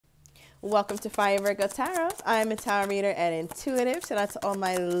Welcome to Fire Virgo Tarot. I'm a tarot reader and intuitive. Shout out to all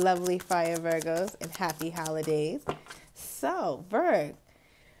my lovely Fire Virgos and happy holidays. So, Virg,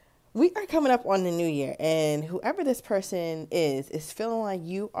 we are coming up on the new year, and whoever this person is feeling like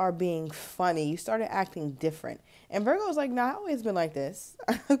you are being funny. You started acting different. And Virgo's like, nah, I've always been like this.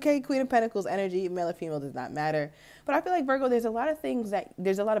 Okay, Queen of Pentacles energy, male or female does not matter. But I feel like, Virgo, there's a lot of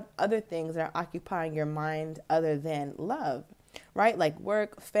other things that are occupying your mind other than love, right? Like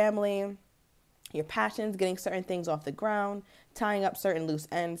work, family, your passions, getting certain things off the ground, tying up certain loose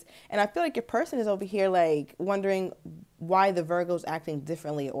ends. And I feel like your person is over here like wondering why the Virgo's acting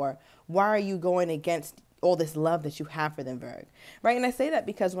differently, or why are you going against all this love that you have for them, Virg, right? And I say that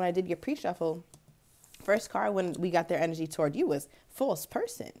because when I did your pre-shuffle, first card when we got their energy toward you was false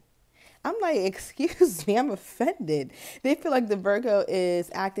person. I'm like, excuse me, I'm offended. They feel like the Virgo is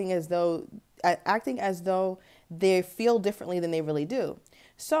acting as though they feel differently than they really do.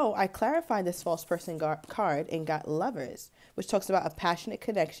 So I clarified this false person card and got lovers, which talks about a passionate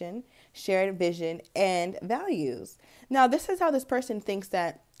connection, shared vision, and values. Now, this is how this person thinks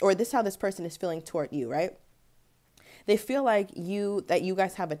that, or this is how this person is feeling toward you, right? They feel like you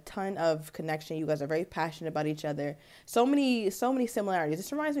guys have a ton of connection. You guys are very passionate about each other. So many similarities.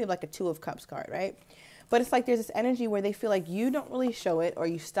 This reminds me of like a Two of Cups card, right? But it's like there's this energy where they feel like you don't really show it, or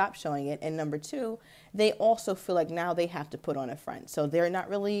you stop showing it. And number two, they also feel like now they have to put on a front. So they're not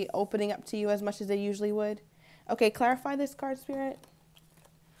really opening up to you as much as they usually would. Okay, clarify this card, Spirit.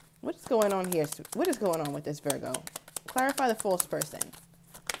 What's going on here? What is going on with this Virgo? Clarify the false person.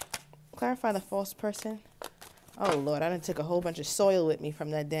 Clarify the false person. Oh, Lord, I done took a whole bunch of soil with me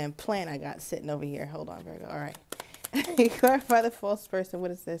from that damn plant I got sitting over here. Hold on, Virgo. All right. Clarify the false person.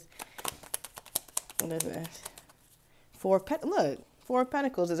 What is this? What is this? Look, Four of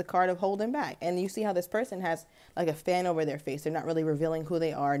Pentacles is a card of holding back. And you see how this person has like a fan over their face. They're not really revealing who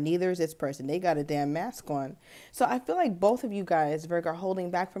they are. Neither is this person. They got a damn mask on. So I feel like both of you guys, Virgo, are holding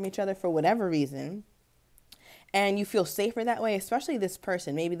back from each other for whatever reason. And you feel safer that way, especially this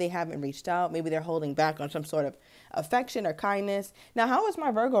person. Maybe they haven't reached out. Maybe they're holding back on some sort of affection or kindness. Now, how is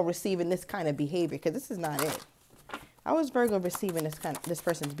my Virgo receiving this kind of behavior? Because this is not it. How is Virgo receiving this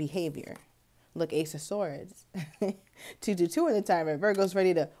person's behavior? Look, Ace of Swords. 222 in the timer. Virgo's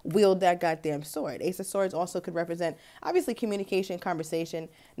ready to wield that goddamn sword. Ace of Swords also could represent, obviously, communication, conversation.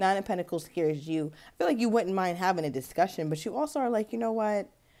 Nine of Pentacles here is you. I feel like you wouldn't mind having a discussion, but you also are like, you know what?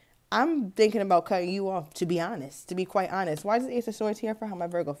 I'm thinking about cutting you off, to be honest, to be quite honest. Why is Ace of Swords here? For how my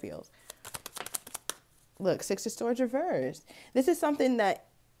Virgo feels. Look, Six of Swords reversed. This is something that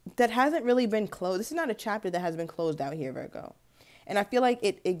hasn't really been closed. This is not a chapter that has been closed out here, Virgo. And I feel like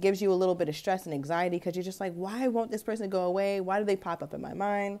it gives you a little bit of stress and anxiety because you're just like, why won't this person go away? Why do they pop up in my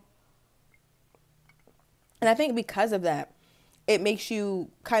mind? And I think because of that, it makes you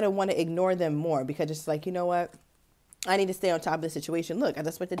kind of want to ignore them more because it's like, you know what? I need to stay on top of the situation. Look, I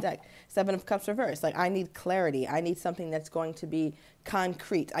just went the deck. Seven of Cups reversed. Like, I need clarity. I need something that's going to be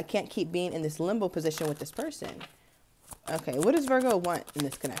concrete. I can't keep being in this limbo position with this person. Okay, what does Virgo want in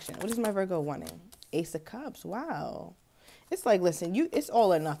this connection? What is my Virgo wanting? Ace of Cups. Wow. It's like, listen, it's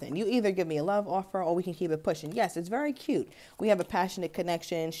all or nothing. You either give me a love offer or we can keep it pushing. Yes, it's very cute. We have a passionate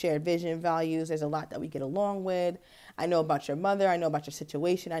connection, shared vision, values. There's a lot that we get along with. I know about your mother. I know about your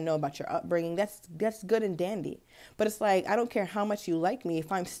situation. I know about your upbringing. That's good and dandy. But it's like, I don't care how much you like me if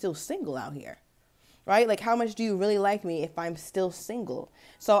I'm still single out here, right? Like, how much do you really like me if I'm still single?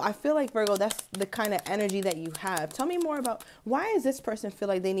 So I feel like, Virgo, that's the kind of energy that you have. Tell me more about why does this person feel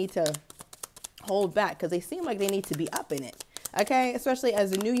like they need to hold back? Because they seem like they need to be up in it, okay? Especially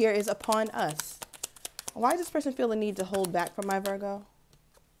as the new year is upon us. Why does this person feel the need to hold back from my Virgo?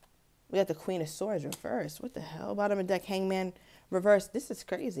 We got the Queen of Swords reversed. What the hell? Bottom of deck, Hangman reversed. This is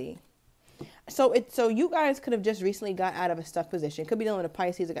crazy. So you guys could have just recently got out of a stuck position. Could be dealing with a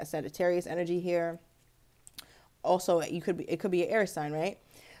Pisces. I got Sagittarius energy here. Also, it could be an air sign, right?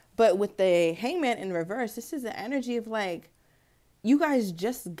 But with the Hangman in reverse, this is the energy of like, you guys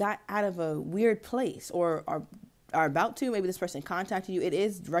just got out of a weird place or are about to. Maybe this person contacted you. It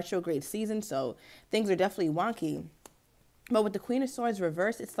is retrograde season, so things are definitely wonky. But with the Queen of Swords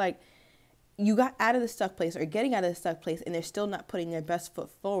reversed, it's like you got out of the stuck place or getting out of the stuck place and they're still not putting their best foot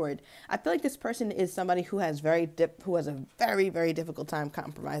forward. I feel like this person is somebody who has a very, very difficult time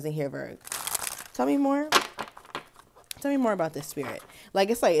compromising here, Virg. Tell me more. Tell me more about this spirit. Like,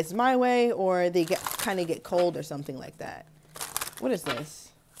 it's my way, or they kind of get cold or something like that. What is this?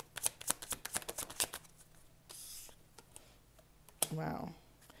 Wow.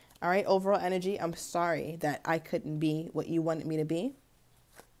 All right, overall energy. I'm sorry that I couldn't be what you wanted me to be.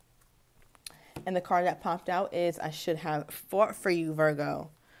 And the card that popped out is I should have fought for you, Virgo.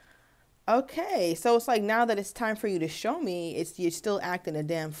 Okay, so it's like now that it's time for you to show me, it's you're still acting a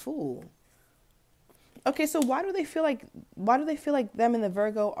damn fool. Okay, so why do they feel like them and the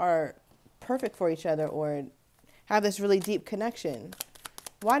Virgo are perfect for each other or have this really deep connection?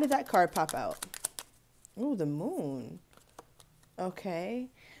 Why did that card pop out? Ooh, the moon. Okay.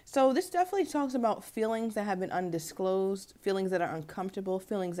 So this definitely talks about feelings that have been undisclosed, feelings that are uncomfortable,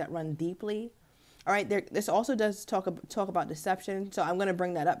 feelings that run deeply. All right, this also does talk about deception. So I'm going to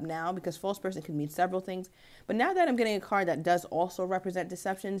bring that up now because false person can mean several things. But now that I'm getting a card that does also represent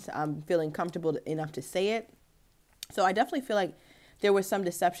deceptions, I'm feeling comfortable enough to say it. So I definitely feel like there was some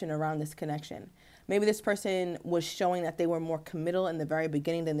deception around this connection. Maybe this person was showing that they were more committal in the very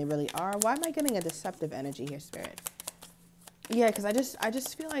beginning than they really are. Why am I getting a deceptive energy here, Spirit? Yeah, because I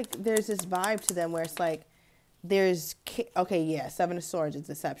just feel like there's this vibe to them where it's like okay, yeah, Seven of Swords is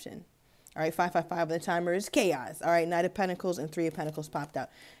deception. All right, 555 on the timer is chaos. All right, Knight of Pentacles and Three of Pentacles popped out.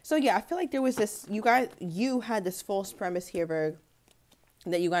 So yeah, I feel like there was this, you had this false premise here, Virg,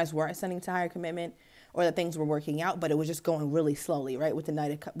 that you guys weren't ascending to higher commitment or that things were working out, but it was just going really slowly, right? With the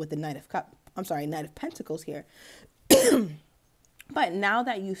Knight of Pentacles here. But now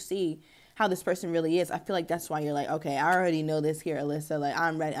that you see how this person really is, I feel like that's why you're like, okay, I already know this here, Alyssa. Like,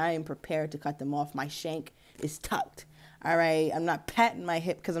 I'm ready. I am prepared to cut them off. My shank is tucked. All right. I'm not patting my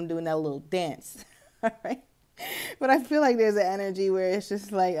hip because I'm doing that little dance. All right. But I feel like there's an energy where it's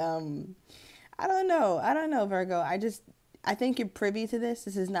just like, I don't know, Virgo. I think you're privy to this.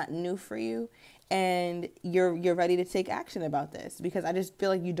 This is not new for you. And you're ready to take action about this because I just feel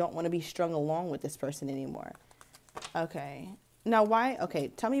like you don't want to be strung along with this person anymore. Okay. Now, why? Okay,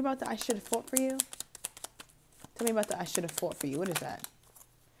 tell me about the I should have fought for you. Tell me about the I should have fought for you. What is that?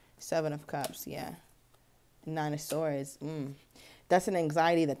 Seven of Cups, yeah. Nine of Swords. That's an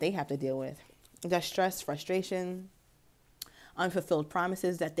anxiety that they have to deal with. That's stress, frustration, unfulfilled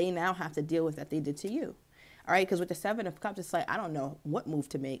promises that they now have to deal with that they did to you. All right, because with the Seven of Cups, it's like, I don't know what move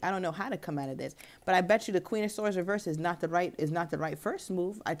to make. I don't know how to come out of this. But I bet you the Queen of Swords reverse is not the right first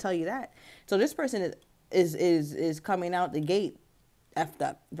move. I tell you that. So this person is coming out the gate effed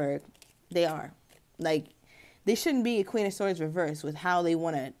up, Virg. They are. Like, they shouldn't be a Queen of Swords reverse with how they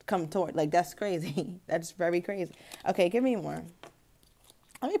want to come toward. Like, that's crazy. That's very crazy. Okay, give me more.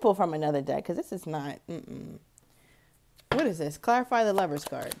 Let me pull from another deck because this is not. What is this? Clarify the Lovers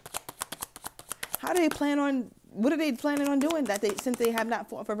card. How do they plan on? What are they planning on doing since they have not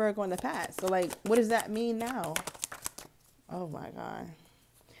fought for Virgo in the past? So, like, what does that mean now? Oh my God.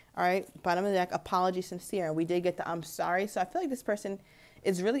 All right, bottom of the deck, apology sincere. We did get the I'm sorry. So I feel like this person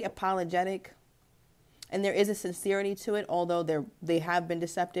is really apologetic. And there is a sincerity to it, although they have been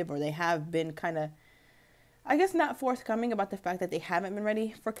deceptive or they have been kind of, I guess, not forthcoming about the fact that they haven't been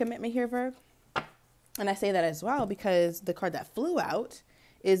ready for commitment here, Virg. And I say that as well because the card that flew out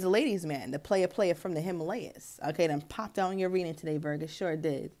is the Ladies' Man, the player from the Himalayas. Okay, then popped out in your reading today, Virg. It sure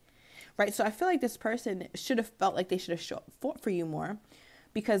did. Right, so I feel like this person should have felt like they should have fought for you more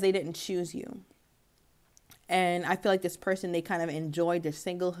because they didn't choose you. And I feel like this person, they kind of enjoyed their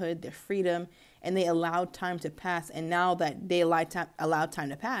singlehood, their freedom, and they allowed time to pass. And now that they allowed time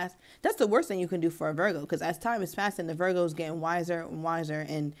to pass, that's the worst thing you can do for a Virgo. Because as time is passing, the Virgo is getting wiser and wiser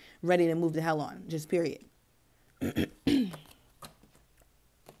and ready to move the hell on. Just period.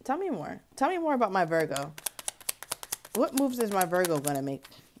 Tell me more. Tell me more about my Virgo. What moves is my Virgo going to make?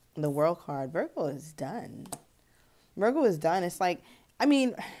 The World card. Virgo is done. Virgo is done. It's like, I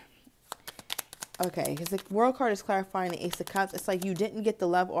mean, okay, because the World card is clarifying the Ace of Cups. It's like you didn't get the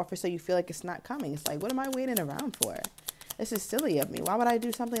love offer, so you feel like it's not coming. It's like, what am I waiting around for? This is silly of me. Why would I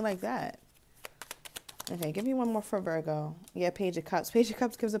do something like that? Okay, give me one more for Virgo. Yeah, Page of Cups. Page of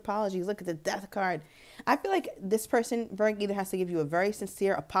Cups gives apologies. Look at the Death card. I feel like this person, Virgo, either has to give you a very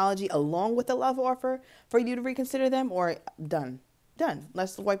sincere apology along with the love offer for you to reconsider them, or done. Done.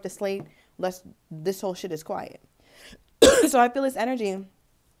 Let's wipe the slate. This whole shit is quiet. So I feel this energy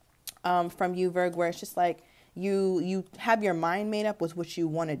from you, Virgo, where it's just like you have your mind made up with what you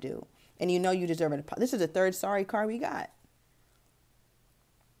want to do, and you know you deserve it. This is the third sorry card we got.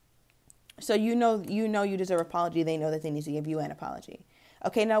 So you know you deserve an apology. They know that they need to give you an apology.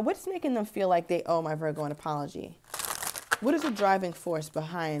 Okay, now what's making them feel like they owe my Virgo an apology? What is the driving force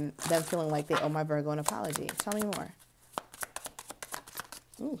behind them feeling like they owe my Virgo an apology? Tell me more.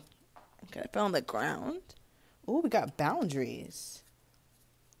 Ooh, okay, I fell on the ground. Ooh, we got boundaries.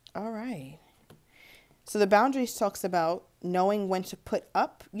 All right. So the boundaries talks about knowing when to put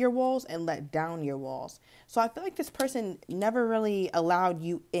up your walls and let down your walls. So I feel like this person never really allowed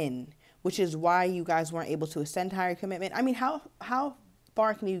you in, which is why you guys weren't able to ascend to higher commitment. I mean, how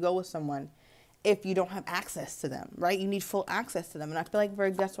far can you go with someone if you don't have access to them, right? You need full access to them. And I feel like,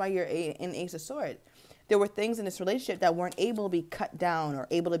 Virgo, that's why you're in Ace of Swords. There were things in this relationship that weren't able to be cut down or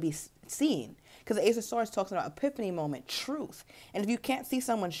able to be seen. Because the Ace of Swords talks about epiphany moment, truth. And if you can't see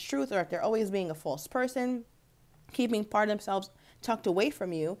someone's truth, or if they're always being a false person, keeping part of themselves tucked away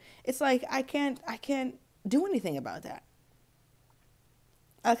from you, it's like, I can't do anything about that.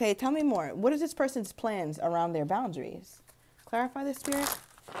 Okay, tell me more. What is this person's plans around their boundaries? Clarify this, Spirit.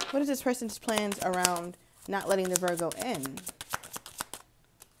 What is this person's plans around not letting the Virgo in?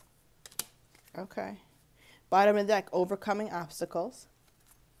 Okay. Bottom of the deck, overcoming obstacles.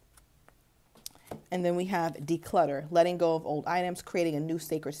 And then we have declutter, letting go of old items, creating a new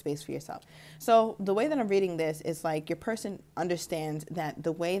sacred space for yourself. So the way that I'm reading this is like your person understands that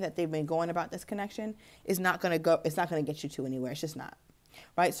the way that they've been going about this connection is not going to go, it's not going to get you to anywhere. It's just not.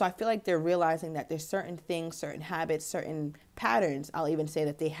 Right? So I feel like they're realizing that there's certain things, certain habits, certain patterns, I'll even say,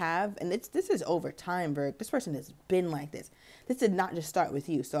 that they have. And this is over time, Virgo. This person has been like this. This did not just start with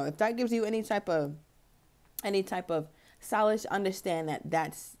you. So if that gives you any type of solace, understand that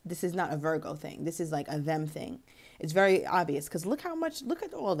this is not a Virgo thing. This is like a them thing. It's very obvious because look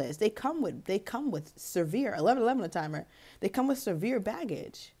at all this. They come with severe 11 timer. They come with severe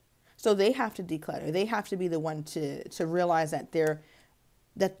baggage. So they have to declutter. They have to be the one to realize that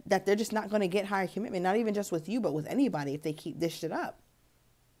they're just not going to get higher commitment, not even just with you, but with anybody if they keep this shit up.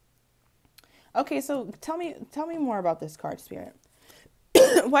 Okay, so tell me more about this card, Spirit.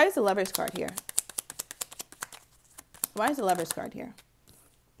 Why is the Lovers card here? Why is the Lovers card here?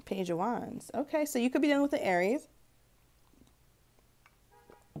 Page of Wands. Okay, so you could be dealing with the Aries.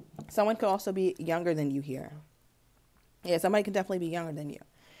 Someone could also be younger than you here. Yeah, somebody could definitely be younger than you.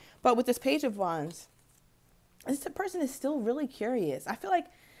 But with this Page of Wands, this person is still really curious. I feel like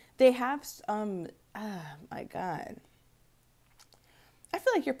they have, oh my God. I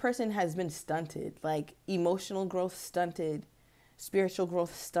feel like your person has been stunted, like emotional growth stunted, spiritual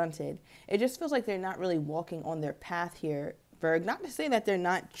growth stunted. It just feels like they're not really walking on their path here, Virg. Not to say that they're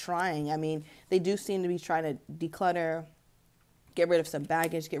not trying. I mean, they do seem to be trying to declutter, get rid of some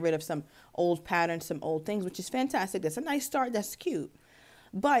baggage, get rid of some old patterns, some old things, which is fantastic. That's a nice start. That's cute.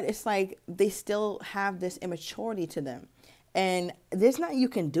 But it's like they still have this immaturity to them. And there's nothing you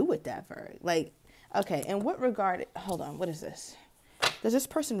can do with that, Virg. Like, okay, in what regard? Hold on, what is this? Does this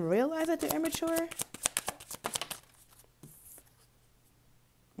person realize that they're immature?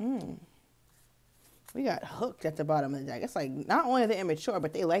 We got hooked at the bottom of the deck. It's like, not only are they immature,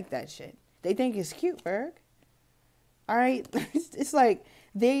 but they like that shit. They think it's cute, Virg. All right? It's like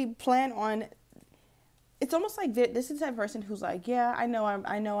they plan on... It's almost like this is that person who's like, yeah, I know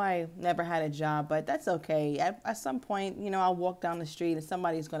I never had a job, but that's okay. At some point, you know, I'll walk down the street and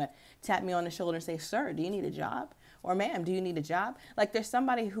somebody's going to tap me on the shoulder and say, sir, do you need a job? Or ma'am, do you need a job? Like there's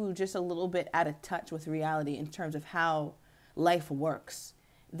somebody who just a little bit out of touch with reality in terms of how life works.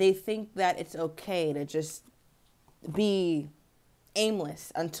 They think that it's okay to just be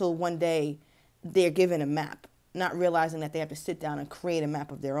aimless until one day they're given a map, not realizing that they have to sit down and create a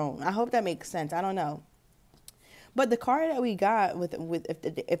map of their own. I hope that makes sense. I don't know. But the card that we got with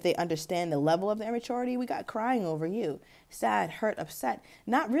if they understand the level of the immaturity, we got crying over you. Sad, hurt, upset.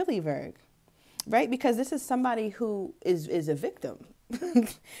 Not really, Virg. Right? Because this is somebody who is a victim.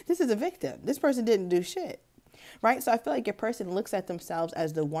 This is a victim. This person didn't do shit. Right? So I feel like your person looks at themselves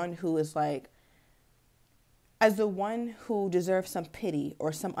as the one who is like, as the one who deserves some pity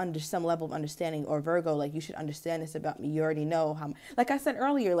or some level of understanding. Or Virgo, like, you should understand this about me. You already know how, like I said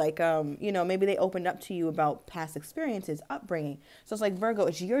earlier, like, you know, maybe they opened up to you about past experiences, upbringing. So it's like, Virgo,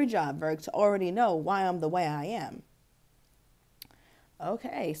 it's your job, Virgo, to already know why I'm the way I am.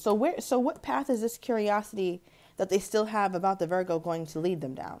 Okay, so what path is this curiosity that they still have about the Virgo going to lead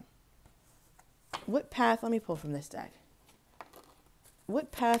them down? What path, let me pull from this deck.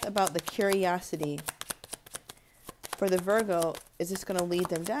 What path about the curiosity for the Virgo is this going to lead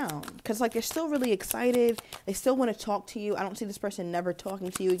them down? Because like they're still really excited. They still want to talk to you. I don't see this person never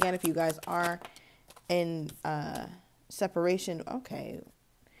talking to you again if you guys are in separation. Okay.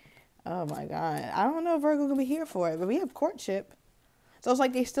 Oh my God. I don't know if Virgo going to be here for it, but we have courtship. So it's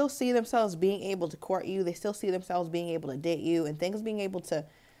like they still see themselves being able to court you. They still see themselves being able to date you and things being able to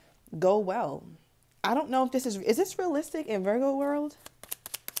go well. I don't know if this is this realistic in Virgo world?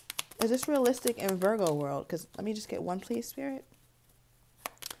 Is this realistic in Virgo world? Because let me just get one, please, Spirit.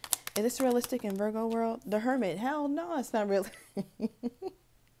 Is this realistic in Virgo world? The Hermit. Hell no, it's not real.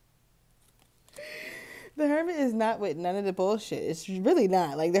 The Hermit is not with none of the bullshit. It's really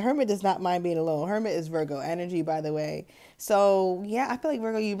not. Like, the Hermit does not mind being alone. Hermit is Virgo energy, by the way. So, yeah, I feel like,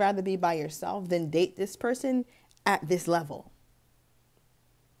 Virgo, you'd rather be by yourself than date this person at this level.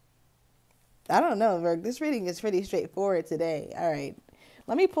 I don't know, Virg. This reading is pretty straightforward today. All right.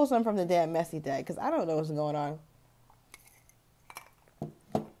 Let me pull some from the damn messy deck because I don't know what's going on.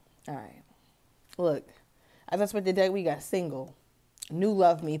 All right. Look, as I split the deck, we got single. New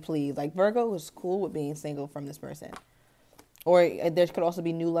love me, please. Like, Virgo was cool with being single from this person. Or there could also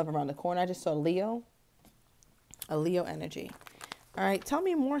be new love around the corner. I just saw Leo. A Leo energy. All right. Tell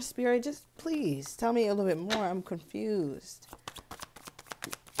me more, Spirit. Just please tell me a little bit more. I'm confused.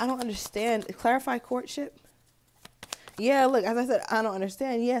 I don't understand. Clarify courtship. Yeah, look, as I said, I don't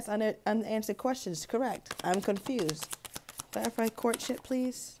understand. Yes, unanswered questions. Correct. I'm confused. Clarify courtship,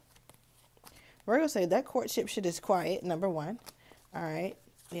 please. Virgo say that courtship shit is quiet, number one. All right.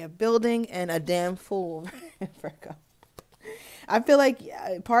 We have building and a damn fool, Virgo. I feel like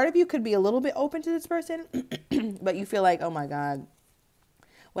part of you could be a little bit open to this person, but you feel like, oh my God,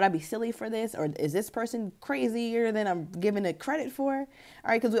 would I be silly for this? Or is this person crazier than I'm giving it credit for? All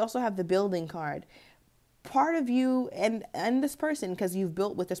right, because we also have the building card. Part of you and this person, because you've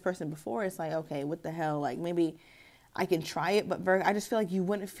built with this person before, it's like, okay, what the hell? Like, maybe I can try it, but Virgo, I just feel like you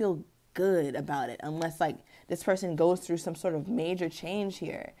wouldn't feel good about it unless, like, this person goes through some sort of major change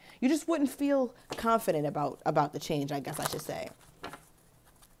here. You just wouldn't feel confident about the change, I guess I should say.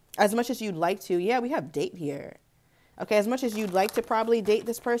 As much as you'd like to, yeah, we have date here. Okay, as much as you'd like to probably date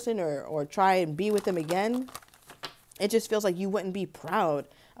this person or try and be with them again, it just feels like you wouldn't be proud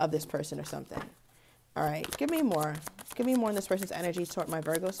of this person or something. All right, give me more. Give me more in this person's energy toward my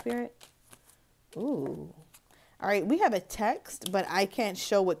Virgo spirit. Ooh. All right, we have a text, but I can't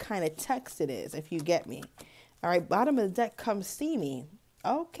show what kind of text it is, if you get me. All right, bottom of the deck, come see me.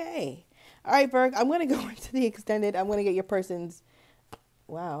 Okay. All right, Virg, I'm going to go into the extended. I'm going to get your person's,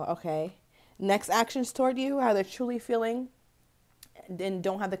 wow, okay. Next actions toward you, how they're truly feeling and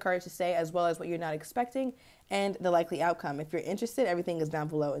don't have the courage to say, as well as what you're not expecting, and the likely outcome. If you're interested, everything is down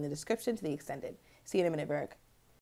below in the description to the extended. See you in a minute, Virg.